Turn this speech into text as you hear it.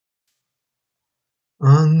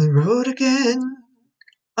On the road again,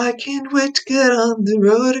 I can't wait to get on the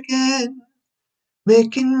road again,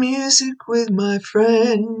 making music with my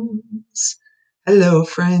friends. Hello,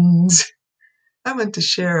 friends. I went to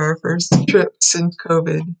share our first trip since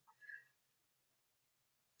COVID.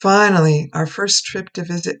 Finally, our first trip to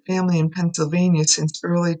visit family in Pennsylvania since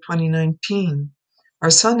early 2019. Our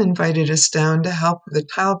son invited us down to help with a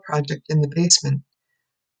tile project in the basement.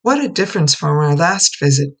 What a difference from our last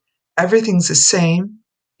visit. Everything's the same,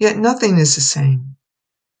 yet nothing is the same.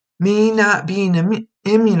 Me not being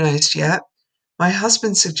immunized yet, my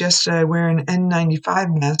husband suggested I wear an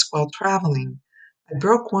N95 mask while traveling. I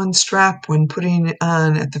broke one strap when putting it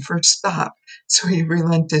on at the first stop, so he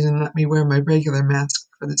relented and let me wear my regular mask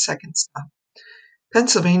for the second stop.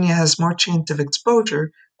 Pennsylvania has more chance of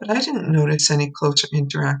exposure, but I didn't notice any closer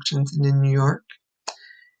interactions than in New York.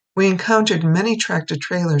 We encountered many tractor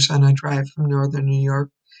trailers on our drive from northern New York,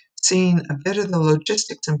 seeing a bit of the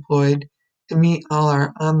logistics employed to meet all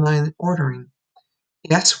our online ordering.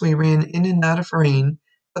 Yes, we ran in and out of rain,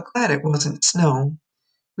 but glad it wasn't snow.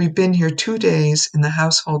 We've been here 2 days, and the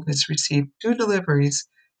household has received 2 deliveries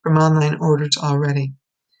from online orders already.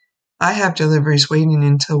 I have deliveries waiting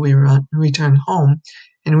until we return home,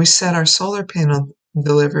 and we set our solar panel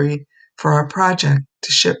delivery for our project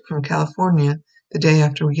to ship from California the day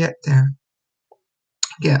after we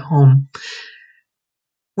get home.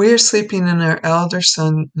 We are sleeping in our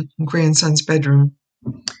grandson's bedroom,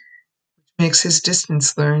 which makes his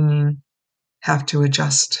distance learning have to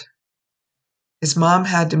adjust. His mom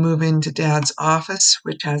had to move into Dad's office,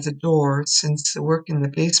 which has a door, since the work in the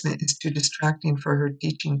basement is too distracting for her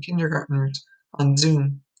teaching kindergartners on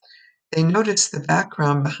Zoom. They noticed the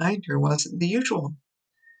background behind her wasn't the usual.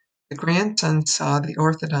 The grandson saw the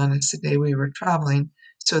orthodontist the day we were traveling,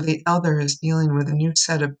 so the elder is dealing with a new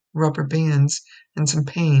set of rubber bands and some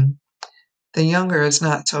pain. The younger is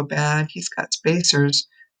not so bad. He's got spacers,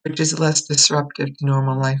 which is less disruptive to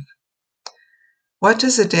normal life. What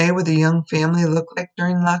does a day with a young family look like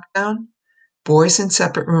during lockdown? Boys in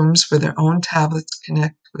separate rooms where their own tablets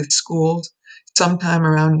connect with schools sometime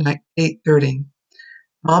around 8:30.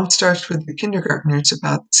 Mom starts with the kindergartners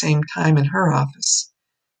about the same time in her office.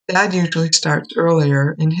 Dad usually starts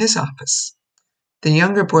earlier in his office. The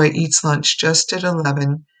younger boy eats lunch just at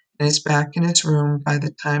 11 and is back in his room by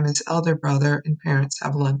the time his elder brother and parents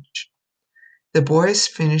have lunch. The boys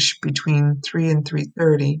finish between 3 and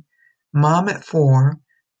 3:30, Mom at 4,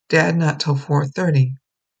 Dad not till 4:30.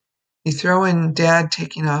 You throw in Dad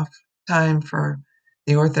taking off time for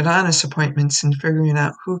the orthodontist appointments and figuring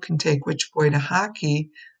out who can take which boy to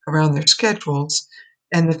hockey around their schedules,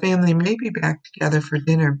 and the family may be back together for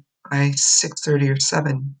dinner by 6:30 or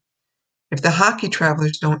 7. If the hockey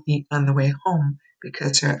travelers don't eat on the way home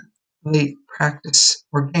because they're at late practice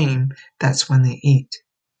or game, that's when they eat.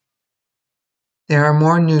 There are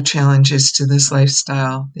more new challenges to this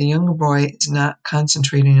lifestyle. The younger boy is not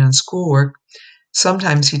concentrating on schoolwork.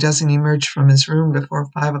 Sometimes he doesn't emerge from his room before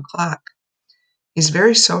 5 o'clock. He's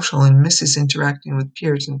very social and misses interacting with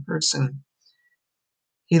peers in person.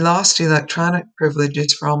 He lost electronic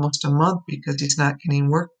privileges for almost a month because he's not getting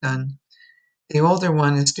work done. The older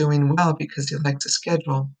one is doing well because he likes a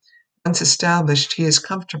schedule. Once established, he is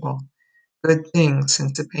comfortable. Good thing,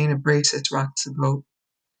 since the pain of braces rocks the boat.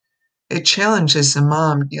 It challenges the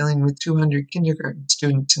mom dealing with 200 kindergarten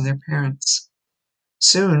students and their parents.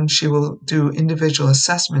 Soon she will do individual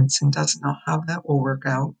assessments and doesn't know how that will work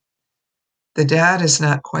out. The dad is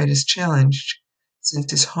not quite as challenged, since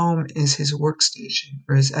his home is his workstation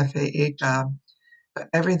for his FAA job, but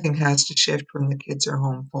everything has to shift when the kids are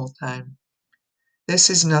home full time. This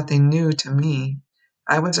is nothing new to me.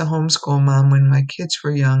 I was a homeschool mom when my kids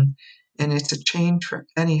were young, and it's a change for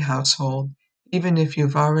any household, even if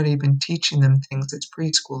you've already been teaching them things as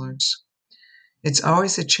preschoolers. It's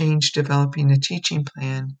always a change developing a teaching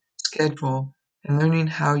plan, schedule, and learning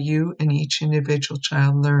how you and each individual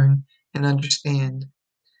child learn and understand.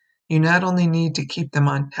 You not only need to keep them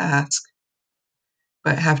on task,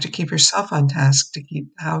 but have to keep yourself on task to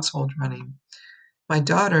keep the household running. My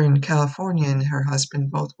daughter in California and her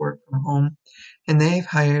husband both work from home, and they've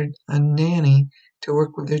hired a nanny to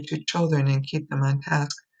work with their 2 children and keep them on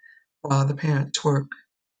task while the parents work.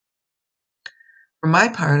 For my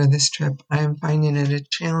part of this trip, I am finding it a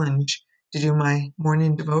challenge to do my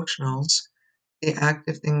morning devotionals, the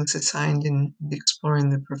active things assigned in the Exploring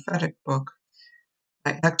the Prophetic book,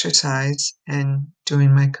 my exercise, and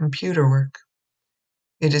doing my computer work.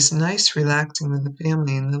 It is nice relaxing with the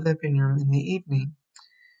family in the living room in the evening.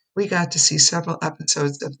 We got to see several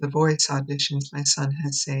episodes of The Voice auditions my son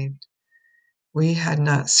has saved. We had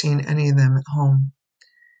not seen any of them at home.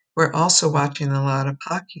 We're also watching a lot of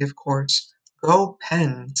hockey, of course. Go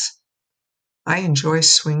Pens! I enjoy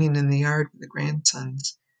swinging in the yard with the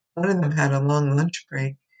grandsons. One of them had a long lunch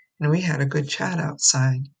break, and we had a good chat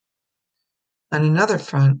outside. On another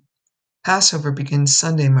front, Passover begins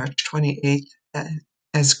Sunday, March 28th,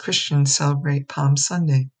 as Christians celebrate Palm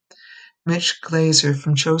Sunday. Mitch Glazer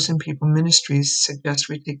from Chosen People Ministries suggests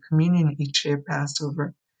we take communion each day of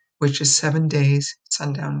Passover, which is 7 days,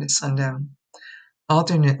 sundown to sundown.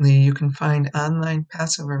 Alternately, you can find online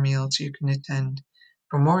Passover meals you can attend.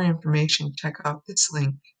 For more information, check out this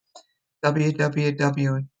link,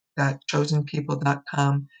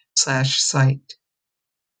 www.chosenpeople.com/site.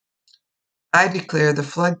 I declare the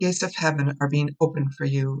floodgates of heaven are being opened for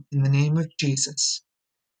you in the name of Jesus.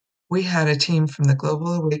 We had a team from the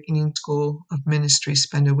Global Awakening School of Ministry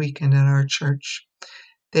spend a weekend at our church.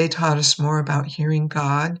 They taught us more about hearing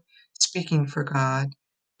God, speaking for God,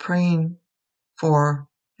 praying for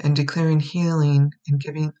and declaring healing, and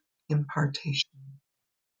giving impartation.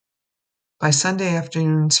 By Sunday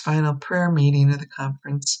afternoon's final prayer meeting of the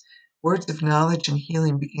conference, words of knowledge and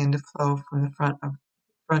healing began to flow from the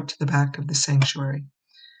front to the back of the sanctuary.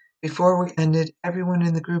 Before we ended, everyone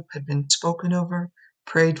in the group had been spoken over,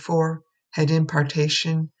 prayed for, had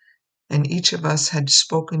impartation, and each of us had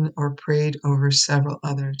spoken or prayed over several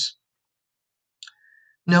others.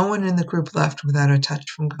 No one in the group left without a touch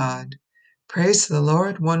from God. Praise the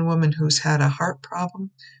Lord, one woman who's had a heart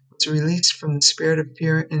problem was released from the spirit of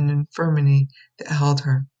fear and infirmity that held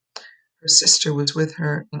her. Her sister was with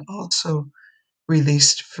her and also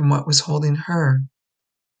released from what was holding her.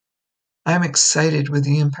 I'm excited with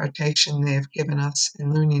the impartation they have given us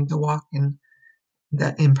and learning to walk in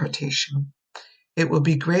that impartation. It will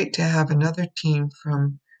be great to have another team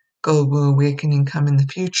from Global Awakening come in the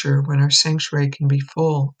future when our sanctuary can be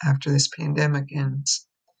full after this pandemic ends.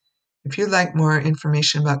 If you'd like more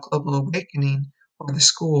information about Global Awakening or the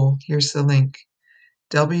school, here's the link,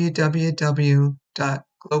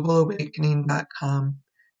 www.globalawakening.com/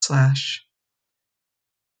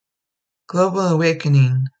 Global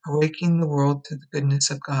Awakening, awakening the world to the goodness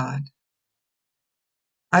of God.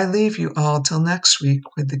 I leave you all till next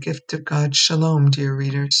week with the gift of God's shalom, dear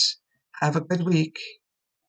readers. Have a good week.